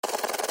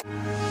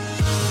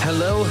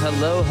Hello,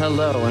 hello,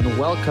 hello, and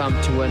welcome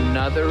to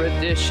another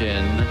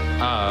edition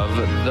of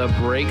The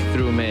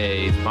Breakthrough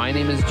Maze. My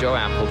name is Joe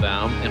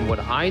Applebaum, and what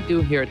I do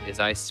here is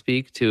I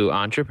speak to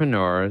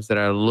entrepreneurs that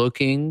are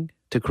looking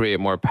to create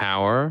more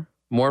power,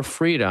 more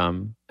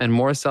freedom, and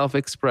more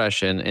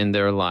self-expression in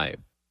their life.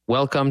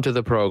 Welcome to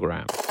the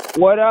program.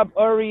 What up,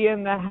 Uri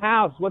in the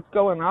house? What's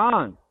going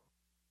on?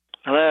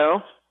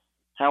 Hello.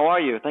 How are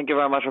you? Thank you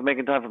very much for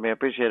making time for me. I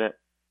appreciate it.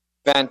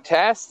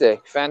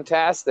 Fantastic.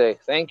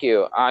 Thank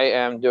you. I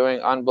am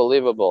doing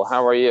unbelievable.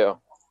 How are you?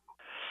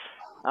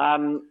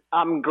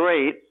 I'm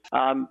great.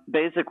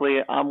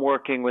 Basically, I'm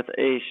working with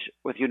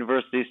with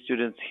university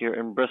students here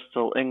in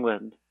Bristol,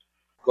 England.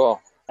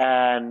 Cool.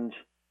 And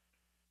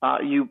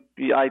you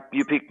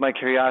piqued my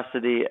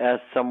curiosity as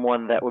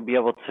someone that would be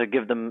able to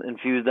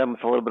infuse them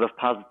with a little bit of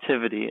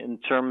positivity in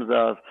terms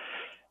of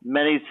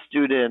many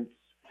students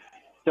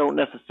don't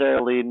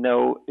necessarily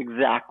know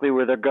exactly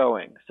where they're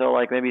going. So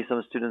like maybe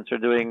some students are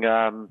doing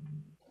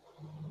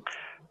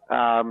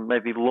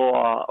maybe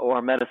law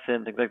or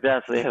medicine, things like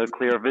that, so they have a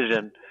clear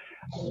vision.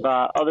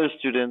 But other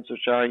students,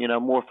 which are,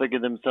 more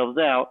figuring themselves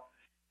out.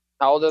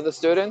 How old are the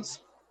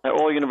students? They're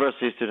all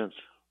university students.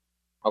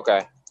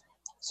 Okay.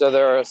 So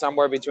they're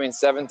somewhere between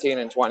 17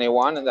 and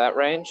 21 in that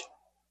range?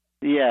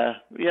 Yeah,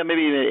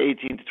 maybe even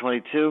 18 to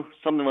 22,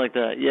 something like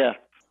that, yeah.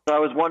 So I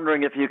was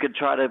wondering if you could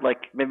try to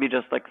maybe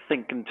just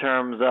think in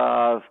terms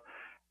of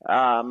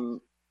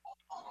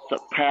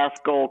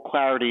past goal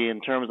clarity, in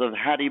terms of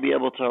how do you be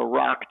able to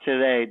rock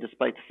today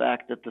despite the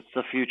fact that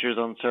the future is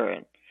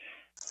uncertain.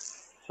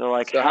 So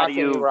how do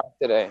you rock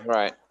today?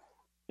 Right.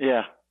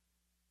 Yeah.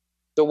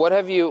 So what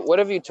have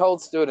you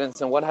told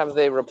students, and what have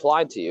they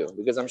replied to you?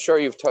 Because I'm sure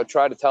you've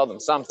tried to tell them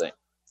something.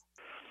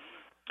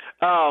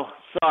 Oh,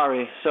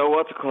 sorry. So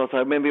what's it called?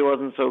 Maybe it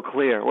wasn't so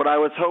clear. What I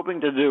was hoping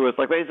to do is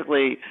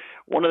basically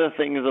one of the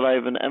things that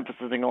I've been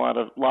emphasizing a lot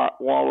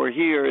while we're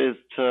here is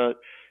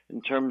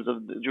in terms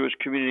of the Jewish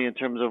community, in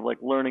terms of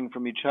learning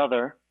from each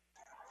other,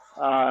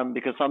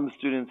 because some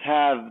students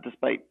have,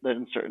 despite the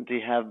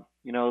uncertainty,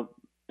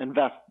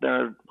 invest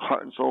their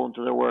heart and soul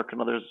into their work, and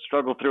others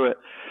struggle through it.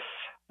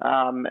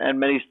 I've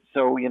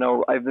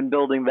been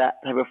building that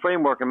type of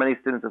framework, and many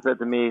students have said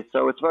to me,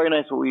 so it's very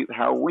nice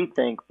how we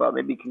think, but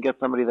maybe you can get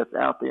somebody that's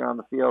out there on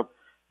the field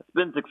that's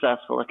been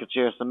successful that could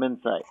share some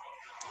insight.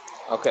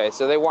 Okay,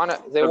 so they want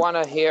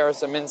to hear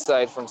some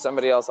insight from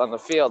somebody else on the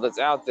field that's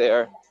out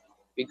there,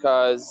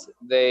 because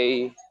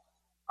they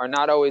are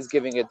not always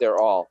giving it their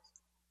all.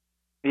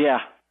 Yeah.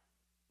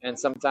 And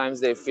sometimes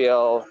they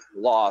feel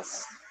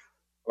lost,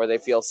 or they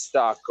feel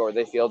stuck, or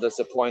they feel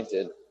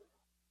disappointed.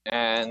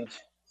 And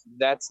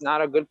that's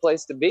not a good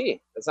place to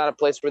be. That's not a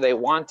place where they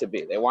want to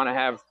be. They want to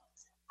have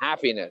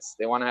happiness.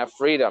 They want to have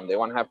freedom. They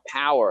want to have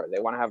power. They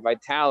want to have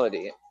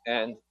vitality.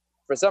 And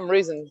for some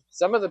reason,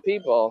 some of the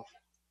people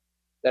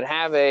that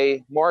have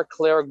a more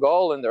clear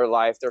goal in their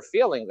life, they're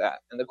feeling that.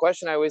 And the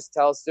question I always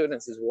tell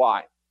students is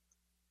why?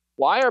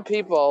 Why are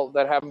people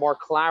that have more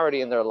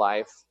clarity in their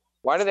life,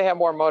 why do they have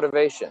more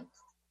motivation?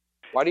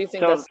 Why do you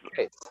think that's the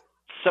case?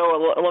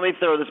 So let me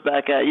throw this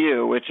back at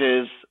you, which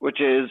is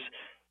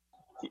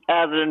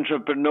as an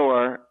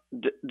entrepreneur,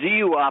 do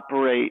you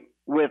operate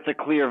with a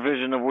clear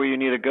vision of where you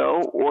need to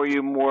go, or are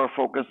you more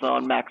focused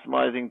on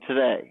maximizing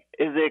today?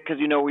 Is it because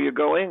you know where you're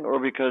going, or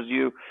because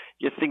you're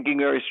thinking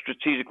very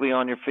strategically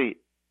on your feet?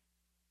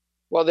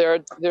 Well,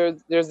 you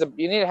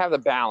need to have the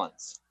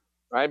balance,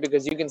 right?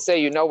 Because you can say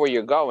you know where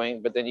you're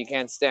going, but then you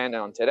can't stand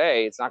on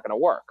today. It's not going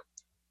to work.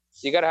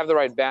 So you got to have the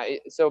right balance.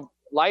 So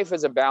life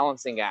is a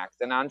balancing act.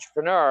 An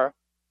entrepreneur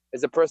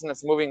is a person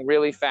that's moving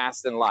really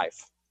fast in life.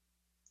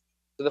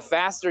 So the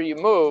faster you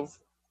move,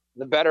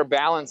 the better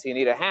balance you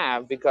need to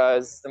have,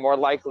 because the more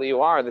likely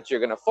you are that you're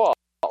going to fall.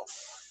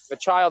 If a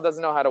child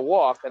doesn't know how to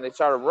walk and they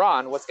try to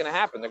run, what's going to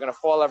happen? They're going to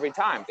fall every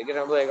time. They're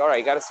going to be like, all right,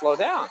 you got to slow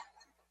down.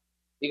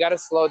 You got to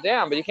slow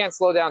down, but you can't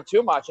slow down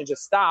too much and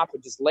just stop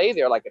and just lay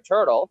there like a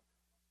turtle.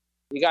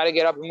 You got to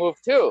get up and move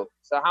too.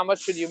 So how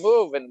much should you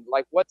move? And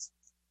what's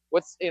I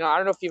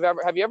don't know if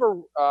have you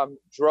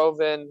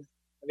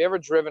ever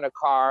driven a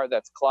car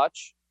that's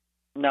clutch?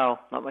 No,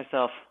 not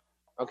myself.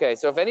 Okay,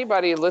 so if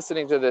anybody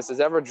listening to this has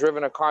ever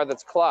driven a car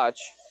that's clutch,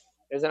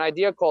 there's an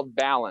idea called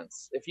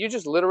balance. If you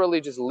just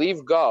literally just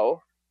leave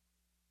go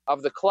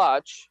of the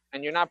clutch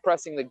and you're not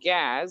pressing the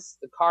gas,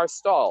 the car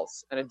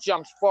stalls and it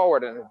jumps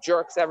forward and it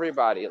jerks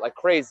everybody like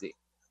crazy.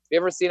 Have you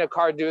ever seen a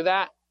car do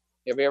that?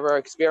 Have you ever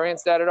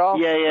experienced that at all?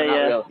 Yeah.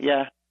 Really?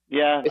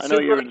 Yeah. I know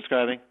what you were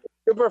describing.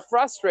 Super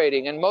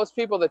frustrating, and most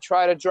people that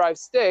try to drive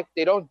stick,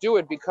 they don't do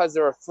it because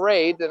they're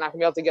afraid they're not going to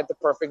be able to get the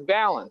perfect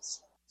balance.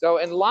 So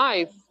in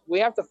life, we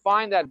have to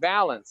find that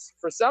balance.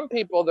 For some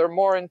people, they're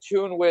more in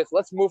tune with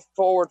let's move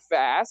forward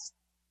fast,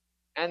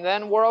 and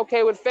then we're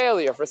okay with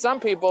failure. For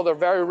some people, they're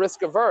very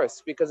risk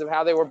averse because of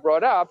how they were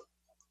brought up.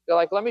 They're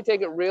like, let me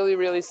take it really,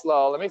 really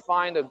slow. Let me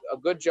find a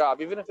good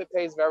job, even if it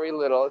pays very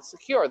little. It's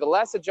secure. The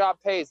less a job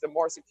pays, the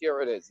more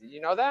secure it is.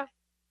 You know that?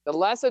 The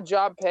less a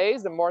job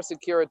pays, the more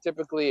secure it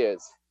typically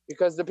is.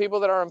 Because the people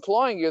that are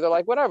employing you, they're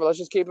like, whatever, let's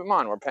just keep them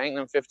on. We're paying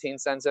them 15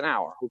 cents an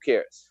hour. Who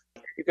cares?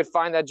 You could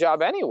find that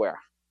job anywhere.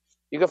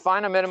 You could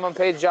find a minimum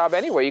paid job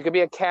anywhere. You could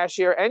be a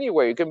cashier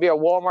anywhere. You can be a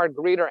Walmart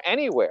greeter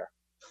anywhere.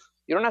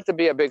 You don't have to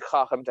be a big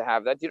chacham to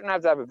have that. You don't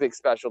have to have a big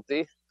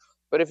specialty.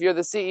 But if you're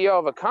the CEO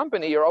of a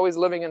company, you're always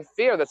living in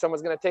fear that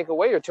someone's going to take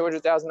away your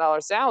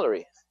 $200,000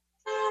 salary.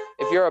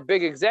 If you're a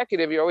big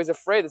executive, you're always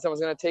afraid that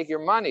someone's going to take your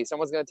money.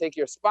 Someone's going to take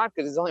your spot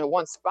because there's only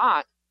one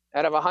spot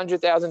out of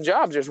 100,000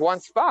 jobs. There's one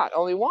spot,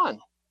 only one.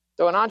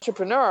 So an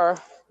entrepreneur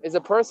is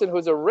a person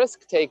who's a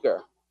risk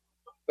taker.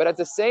 But at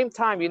the same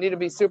time, you need to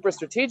be super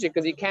strategic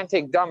because you can't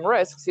take dumb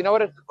risks. You know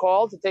what it's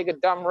called to take a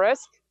dumb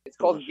risk? It's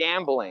called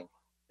gambling.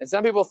 And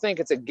some people think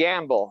it's a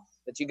gamble,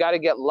 that you got to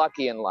get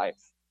lucky in life.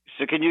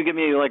 So can you give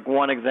me like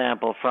one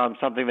example from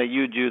something that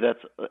you do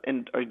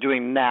or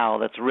doing now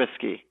that's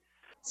risky?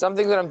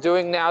 Something that I'm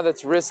doing now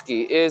that's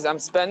risky is I'm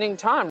spending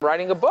time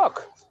writing a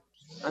book.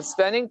 I'm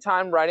spending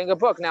time writing a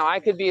book. Now,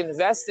 I could be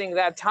investing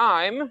that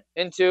time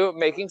into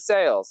making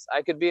sales.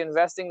 I could be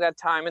investing that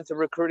time into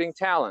recruiting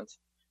talent.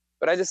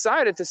 But I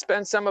decided to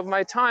spend some of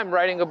my time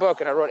writing a book,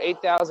 and I wrote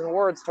 8,000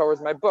 words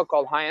towards my book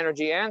called High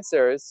Energy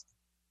Answers.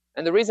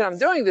 And the reason I'm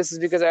doing this is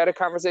because I had a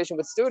conversation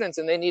with students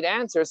and they need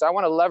answers. So I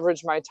want to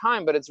leverage my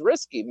time, but it's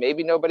risky.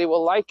 Maybe nobody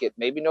will like it.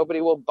 Maybe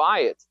nobody will buy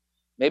it.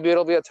 Maybe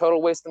it'll be a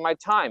total waste of my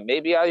time.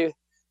 Maybe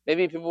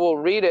people will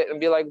read it and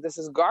be like, this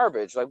is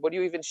garbage. Like, what are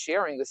you even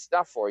sharing this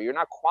stuff for? You're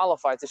not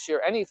qualified to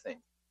share anything.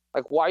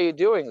 Like, why are you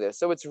doing this?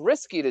 So it's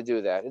risky to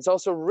do that. It's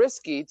also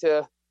risky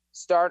to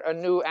start a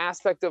new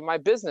aspect of my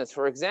business.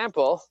 For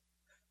example,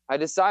 I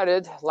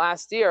decided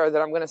last year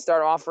that I'm going to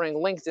start offering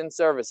LinkedIn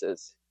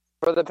services.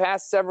 For the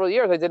past several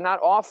years, I did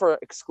not offer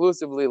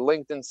exclusively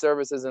LinkedIn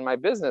services in my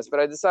business, but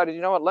I decided,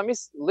 you know what,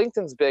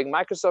 LinkedIn's big.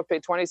 Microsoft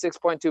paid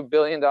 $26.2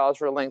 billion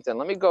for LinkedIn.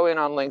 Let me go in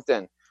on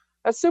LinkedIn.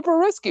 That's super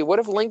risky. What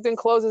if LinkedIn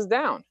closes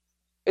down?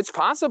 It's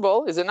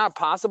possible. Is it not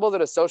possible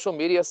that a social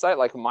media site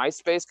like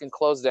MySpace can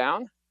close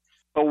down?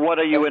 But what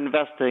are you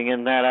investing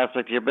in that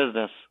aspect of your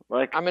business?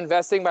 Like, I'm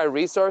investing my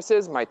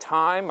resources, my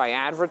time, my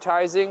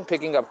advertising,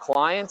 picking up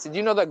clients. Did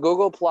you know that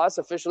Google Plus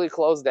officially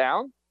closed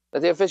down?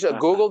 That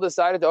Google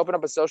decided to open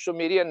up a social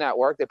media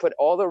network. They put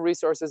all the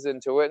resources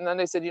into it, and then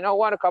they said, you know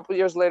what? A couple of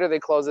years later, they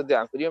closed it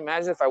down. Could you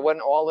imagine if I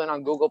went all in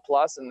on Google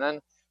Plus, and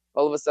then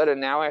all of a sudden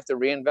now I have to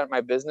reinvent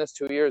my business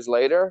 2 years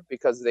later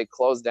because they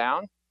closed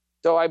down?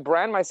 So I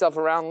brand myself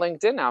around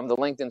LinkedIn now. I'm the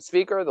LinkedIn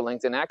speaker, the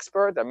LinkedIn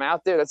expert. I'm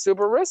out there. That's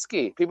super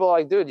risky. People are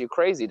like, dude, you're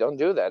crazy. Don't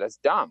do that. That's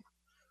dumb.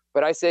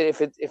 But I say,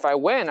 if I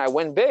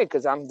win big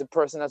because I'm the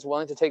person that's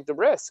willing to take the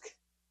risk.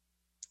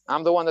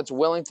 I'm the one that's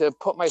willing to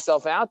put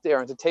myself out there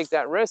and to take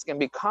that risk and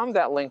become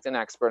that LinkedIn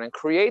expert and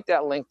create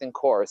that LinkedIn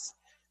course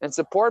and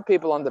support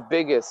people on the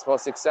biggest,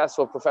 most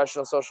successful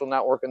professional social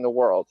network in the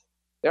world.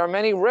 There are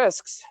many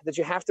risks that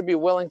you have to be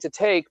willing to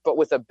take, but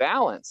with a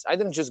balance. I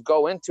didn't just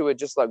go into it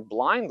just like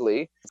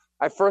blindly.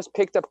 I first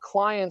picked up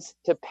clients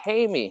to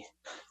pay me.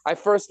 I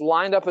first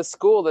lined up a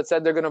school that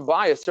said they're going to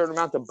buy a certain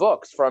amount of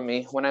books from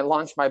me when I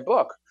launched my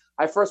book.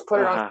 I first put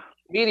it on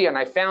media, and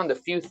I found a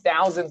few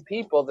thousand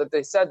people that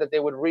they said that they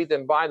would read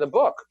and buy the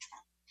book.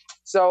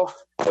 So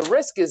the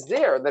risk is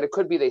there that it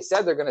could be they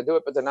said they're going to do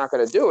it, but they're not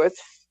going to do it.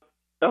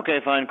 Okay,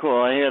 fine,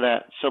 cool. I hear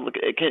that. So look,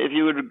 if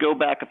you would go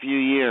back a few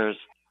years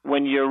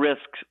when your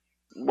risks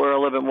were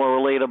a little bit more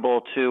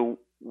relatable to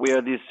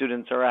where these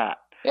students are at.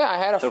 Yeah, I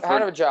had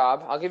a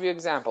job. I'll give you an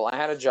example. I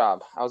had a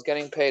job. I was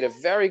getting paid a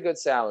very good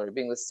salary,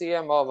 being the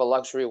CMO of a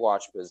luxury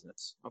watch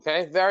business.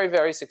 Okay, very,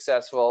 very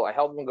successful. I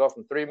helped them go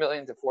from 3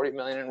 million to 40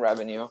 million in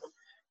revenue.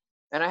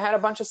 And I had a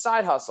bunch of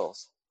side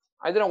hustles.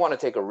 I didn't want to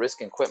take a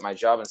risk and quit my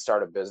job and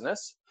start a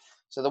business.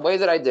 So the way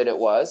that I did it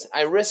was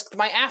I risked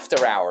my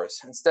after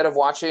hours. Instead of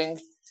watching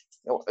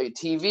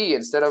TV,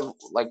 instead of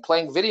like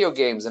playing video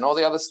games and all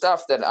the other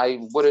stuff that I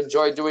would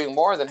enjoy doing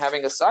more than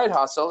having a side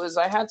hustle, is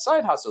I had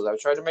side hustles. I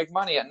tried to make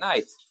money at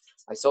night.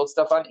 I sold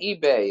stuff on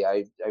eBay.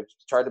 I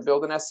tried to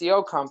build an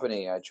SEO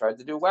company. I tried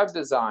to do web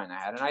design. I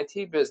had an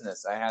IT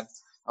business. I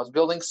was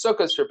building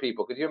sukkahs for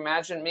people. Could you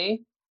imagine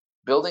me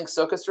building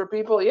sukkahs for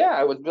people? Yeah,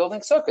 I was building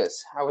sukkahs.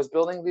 I was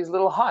building these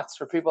little huts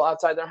for people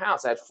outside their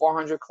house. I had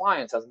 400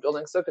 clients. I was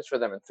building sukkahs for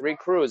them in 3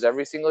 crews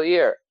every single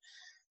year.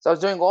 So I was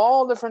doing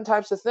all different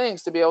types of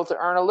things to be able to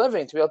earn a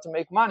living, to be able to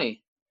make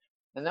money.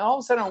 And then all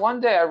of a sudden,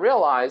 one day I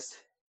realized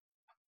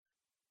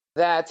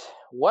that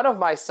one of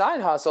my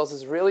side hustles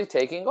is really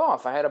taking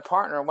off. I had a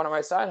partner in one of my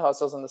side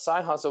hustles, and the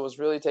side hustle was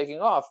really taking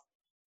off.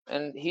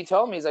 And he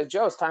told me, he's like,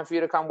 Joe, it's time for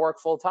you to come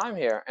work full time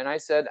here. And I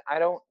said, I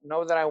don't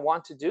know that I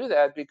want to do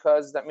that,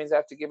 because that means I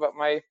have to give up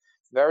my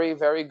very,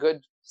 very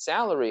good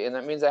salary. And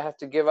that means I have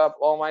to give up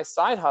all my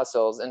side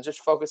hustles and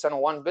just focus on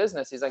one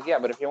business. He's like, yeah,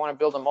 but if you want to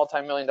build a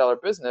multi-million-dollar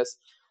business,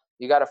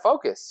 you got to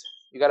focus.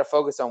 You got to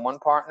focus on one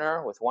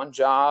partner with one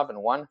job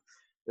and one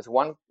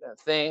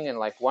thing and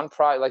like one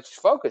product. Like,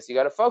 just focus. You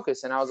got to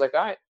focus. And I was like,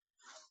 all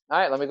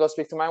right, let me go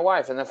speak to my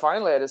wife. And then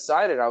finally I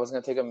decided I was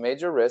going to take a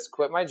major risk,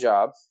 quit my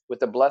job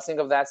with the blessing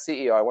of that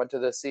CEO. I went to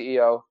the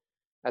CEO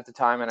at the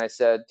time and I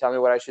said, tell me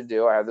what I should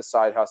do. I have the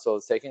side hustle.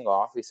 It's taking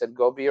off. He said,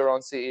 go be your own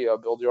CEO,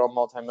 build your own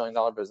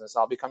multi-million-dollar business.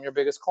 I'll become your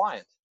biggest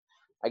client.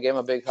 I gave him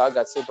a big hug,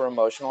 got super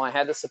emotional. I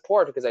had the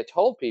support because I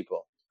told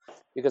people,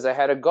 because I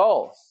had a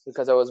goal,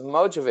 because I was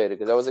motivated,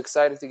 because I was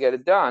excited to get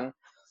it done.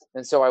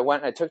 And so I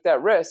went and I took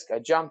that risk. I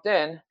jumped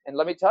in. And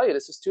let me tell you,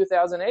 this is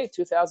 2008,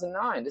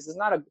 2009. This is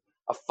not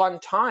a fun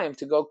time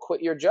to go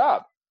quit your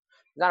job.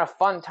 It's not a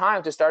fun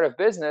time to start a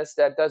business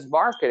that does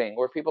marketing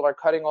where people are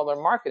cutting all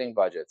their marketing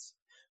budgets.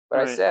 But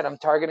Right. I said, I'm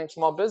targeting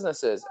small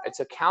businesses. It's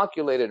a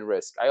calculated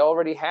risk. I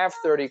already have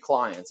 30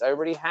 clients. I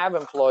already have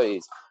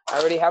employees. I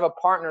already have a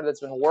partner that's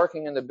been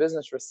working in the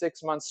business for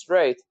 6 months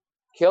straight,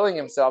 killing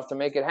himself to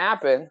make it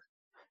happen.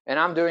 And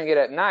I'm doing it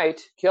at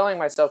night, killing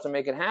myself to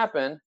make it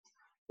happen.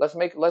 Let's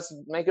make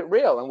it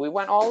real. And we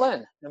went all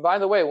in. And by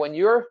the way, when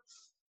you're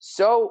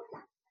so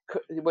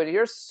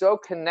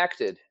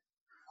connected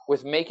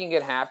with making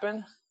it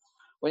happen,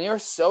 when you're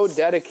so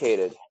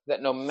dedicated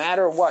that no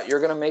matter what, you're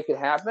going to make it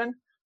happen,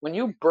 when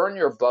you burn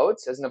your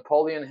boats, as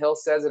Napoleon Hill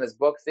says in his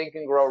book, Think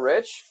and Grow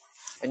Rich,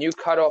 and you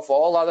cut off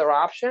all other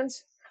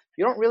options,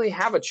 you don't really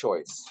have a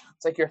choice.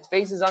 It's like your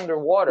face is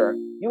underwater.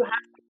 You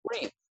have to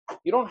breathe.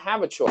 You don't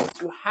have a choice.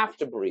 You have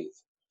to breathe.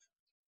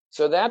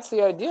 So that's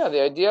the idea.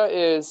 The idea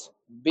is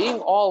being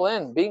all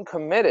in, being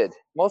committed.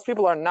 Most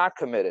people are not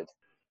committed.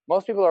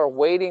 Most people are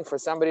waiting for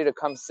somebody to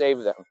come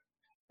save them.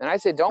 And I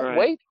say, don't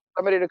wait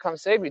for somebody to come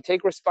save you.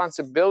 Take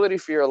responsibility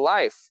for your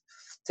life.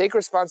 Take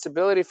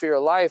responsibility for your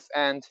life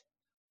and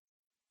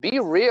be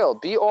real.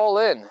 Be all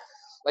in.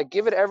 Like,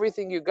 give it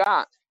everything you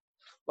got.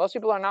 Most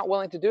people are not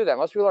willing to do that.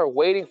 Most people are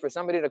waiting for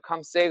somebody to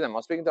come save them. I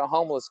was speaking to a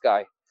homeless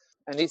guy,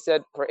 and he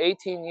said for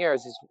 18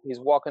 years he's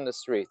walking the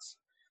streets.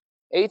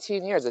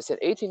 18 years. I said,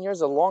 18 years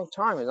is a long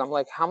time. And I'm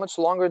like, how much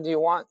longer do you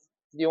want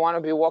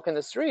to be walking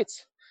the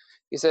streets?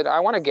 He said, I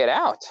want to get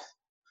out.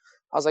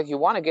 I was like, you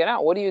want to get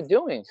out? What are you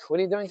doing? What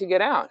are you doing to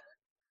get out?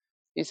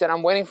 He said,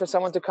 I'm waiting for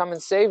someone to come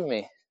and save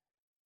me.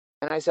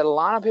 And I said, a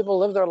lot of people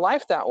live their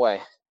life that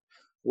way,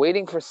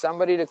 waiting for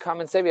somebody to come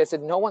and save you. I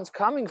said, no one's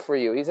coming for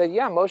you. He said,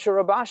 yeah, Moshe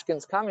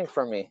Rabashkin's coming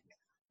for me.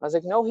 I was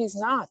like, no, he's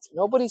not.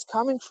 Nobody's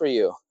coming for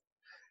you.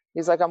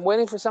 He's like, I'm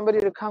waiting for somebody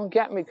to come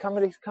get me,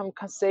 come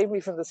save me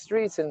from the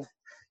streets and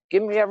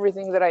give me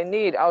everything that I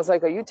need. I was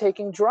like, are you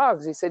taking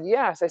drugs? He said,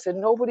 yes. I said,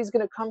 nobody's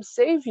going to come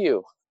save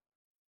you.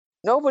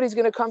 Nobody's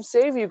going to come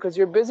save you because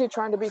you're busy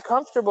trying to be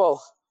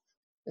comfortable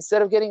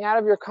instead of getting out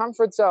of your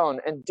comfort zone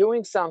and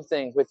doing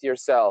something with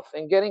yourself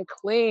and getting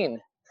clean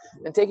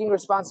and taking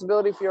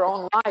responsibility for your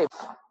own life.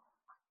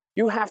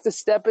 You have to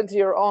step into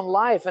your own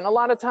life. And a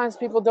lot of times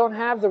people don't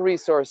have the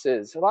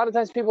resources. A lot of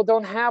times people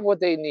don't have what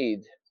they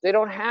need. They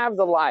don't have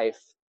the life.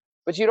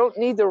 But you don't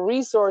need the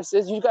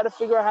resources. You got to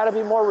figure out how to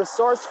be more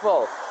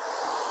resourceful.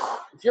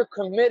 If you're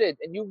committed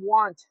and you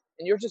want,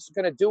 and you're just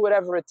going to do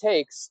whatever it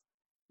takes,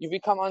 you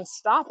become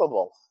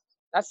unstoppable.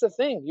 That's the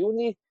thing. You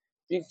need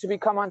to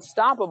become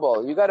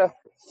unstoppable. You got to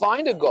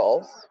find a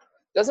goal.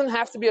 It doesn't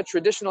have to be a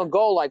traditional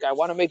goal like I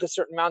want to make a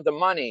certain amount of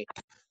money.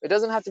 It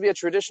doesn't have to be a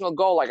traditional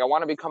goal like I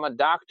want to become a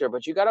doctor,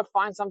 but you got to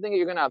find something that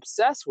you're going to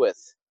obsess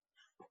with.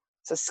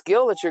 It's a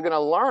skill that you're going to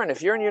learn.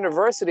 If you're in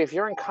university, if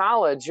you're in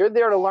college, you're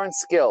there to learn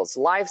skills,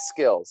 life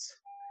skills.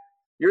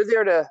 You're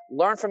there to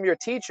learn from your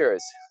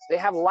teachers. They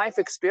have life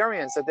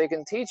experience that they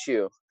can teach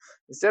you.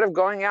 Instead of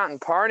going out and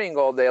partying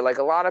all day like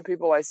a lot of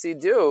people I see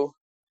do,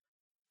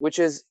 which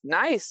is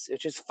nice,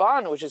 which is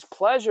fun, which is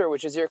pleasure,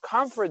 which is your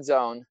comfort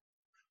zone,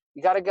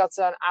 you got to get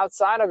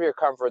outside of your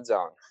comfort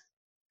zone.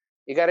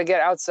 You got to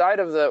get outside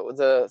of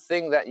the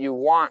thing that you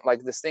want,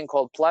 like this thing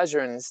called pleasure,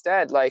 and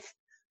instead, like,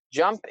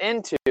 jump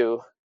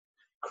into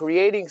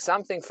creating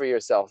something for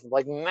yourself,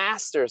 like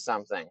master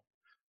something.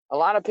 A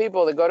lot of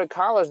people that go to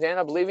college, they end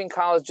up leaving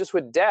college just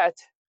with debt,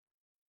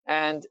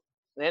 and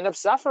they end up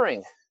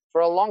suffering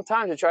for a long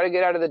time to try to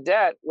get out of the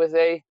debt with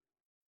a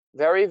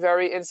very,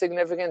 very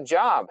insignificant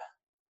job.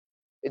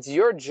 It's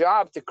your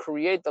job to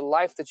create the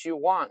life that you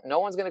want. No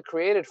one's going to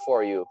create it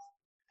for you.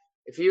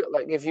 If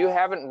you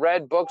haven't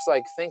read books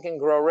like Think and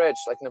Grow Rich,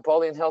 like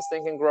Napoleon Hill's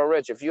Think and Grow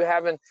Rich, if you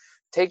haven't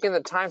taken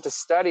the time to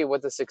study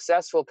with the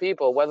successful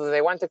people, whether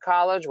they went to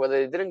college, whether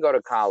they didn't go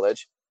to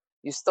college,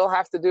 you still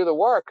have to do the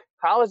work.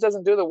 College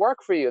doesn't do the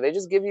work for you. They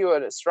just give you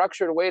a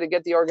structured way to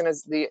get the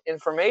organized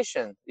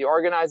information.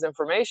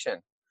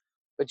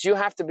 But you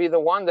have to be the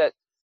one that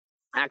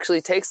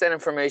actually takes that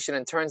information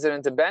and turns it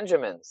into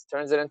Benjamins,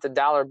 turns it into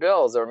dollar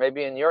bills, or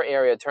maybe in your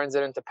area, turns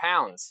it into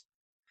pounds.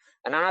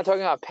 And I'm not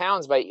talking about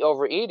pounds by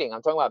overeating.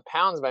 I'm talking about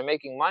pounds by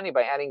making money,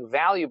 by adding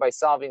value, by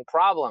solving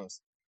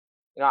problems.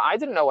 You know, I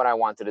didn't know what I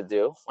wanted to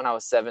do when I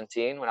was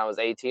 17, when I was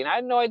 18. I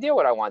had no idea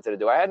what I wanted to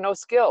do. I had no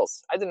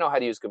skills. I didn't know how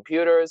to use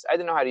computers. I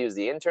didn't know how to use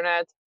the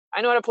internet.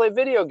 I know how to play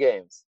video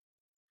games.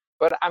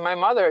 But I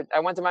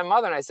went to my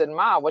mother and I said,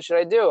 Ma, what should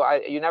I do?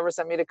 You never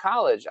sent me to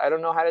college. I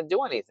don't know how to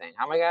do anything.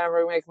 How am I going to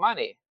ever make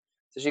money?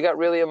 So she got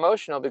really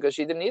emotional because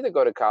she didn't either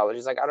go to college.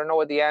 She's like, I don't know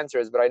what the answer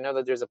is, but I know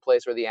that there's a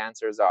place where the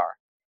answers are.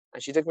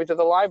 And she took me to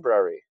the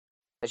library.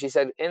 And she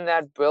said, in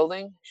that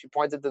building, she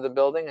pointed to the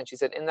building, and she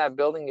said, in that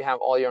building, you have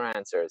all your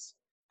answers.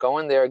 Go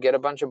in there, get a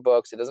bunch of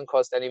books. It doesn't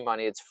cost any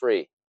money. It's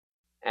free.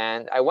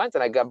 And I went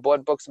and I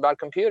bought books about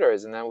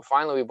computers. And then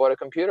finally we bought a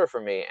computer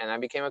for me, and I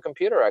became a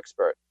computer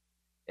expert.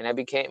 and I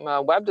became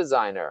a web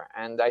designer,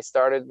 and I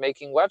started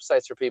making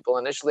websites for people.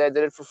 Initially, I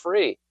did it for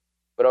free,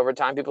 but over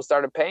time, people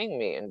started paying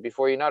me. And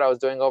before you know it, I was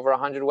doing over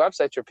 100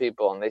 websites for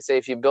people. And they say,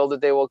 if you build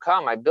it, they will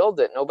come. I built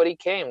it. Nobody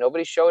came.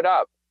 Nobody showed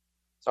up.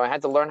 So I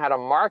had to learn how to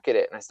market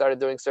it. And I started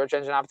doing search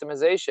engine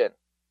optimization.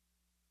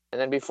 And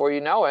then before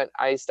you know it,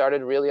 I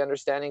started really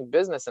understanding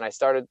business. And I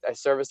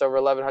serviced over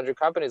 1,100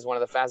 companies, one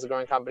of the fastest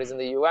growing companies in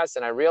the US.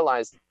 And I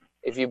realized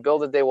if you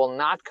build it, they will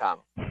not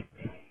come.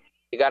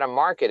 You got to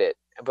market it.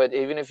 But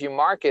even if you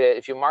market it,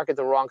 if you market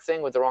the wrong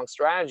thing with the wrong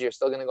strategy, you're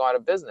still going to go out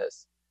of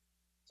business.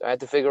 So I had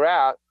to figure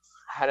out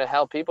how to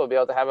help people be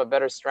able to have a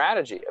better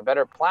strategy, a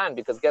better plan,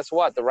 because guess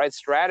what? The right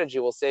strategy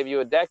will save you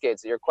a decade.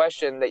 So your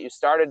question that you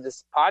started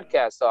this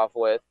podcast off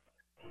with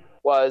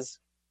was,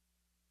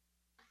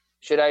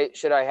 should I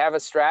have a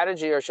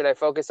strategy or should I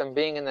focus on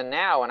being in the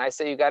now? And I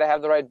say you got to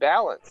have the right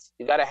balance.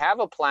 You got to have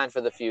a plan for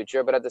the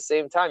future, but at the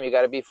same time, you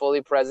got to be fully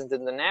present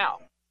in the now.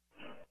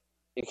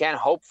 You can't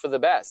hope for the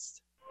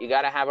best. You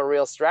got to have a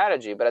real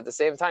strategy, but at the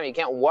same time, you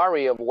can't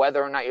worry of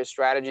whether or not your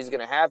strategy is going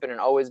to happen and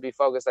always be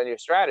focused on your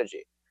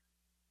strategy.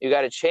 You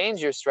got to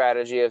change your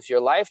strategy if your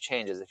life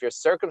changes. If your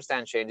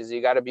circumstance changes,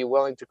 you got to be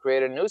willing to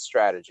create a new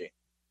strategy.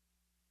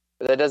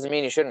 But that doesn't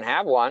mean you shouldn't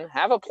have one.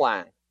 Have a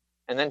plan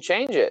and then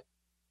change it.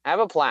 Have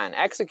a plan.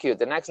 Execute.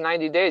 The next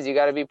 90 days, you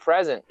got to be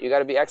present. You got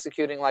to be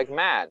executing like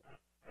mad.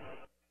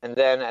 And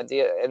then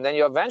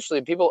you eventually,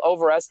 people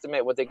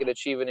overestimate what they could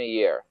achieve in a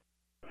year.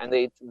 And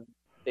they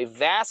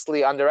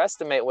vastly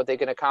underestimate what they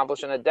can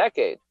accomplish in a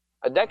decade.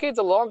 A decade's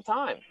a long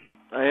time.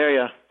 I hear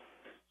you.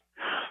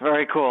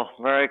 Very cool.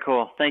 Very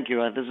cool. Thank you.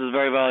 This is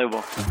very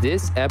valuable.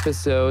 This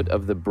episode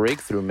of The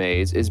Breakthrough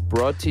Maze is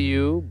brought to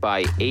you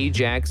by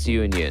Ajax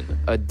Union,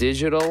 a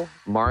digital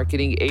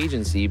marketing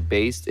agency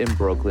based in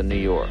Brooklyn, New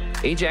York.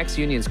 Ajax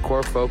Union's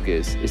core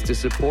focus is to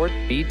support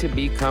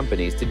B2B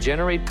companies to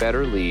generate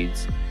better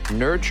leads,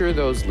 nurture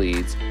those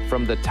leads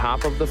from the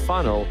top of the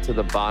funnel to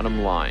the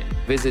bottom line.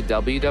 Visit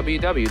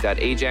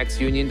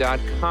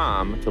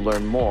www.ajaxunion.com to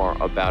learn more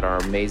about our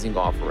amazing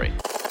offering.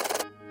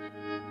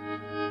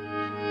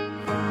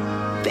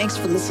 Thanks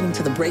for listening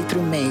to The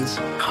Breakthrough Maze,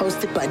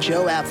 hosted by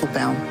Joe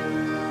Apfelbaum.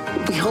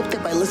 We hope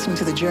that by listening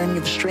to the journey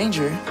of a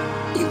stranger,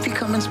 you've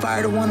become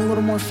inspired to want a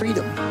little more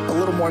freedom, a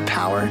little more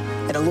power,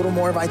 and a little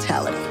more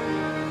vitality.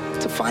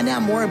 To find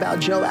out more about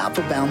Joe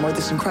Apfelbaum or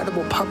this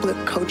incredible public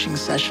coaching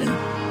session,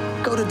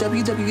 go to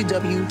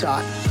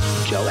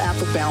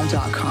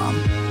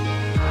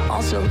www.joeapfelbaum.com.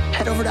 Also,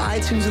 head over to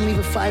iTunes and leave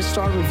a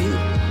 5-star review.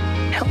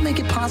 Help make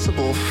it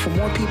possible for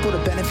more people to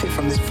benefit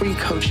from this free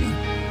coaching.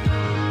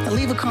 And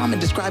leave a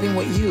comment describing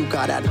what you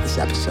got out of this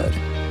episode.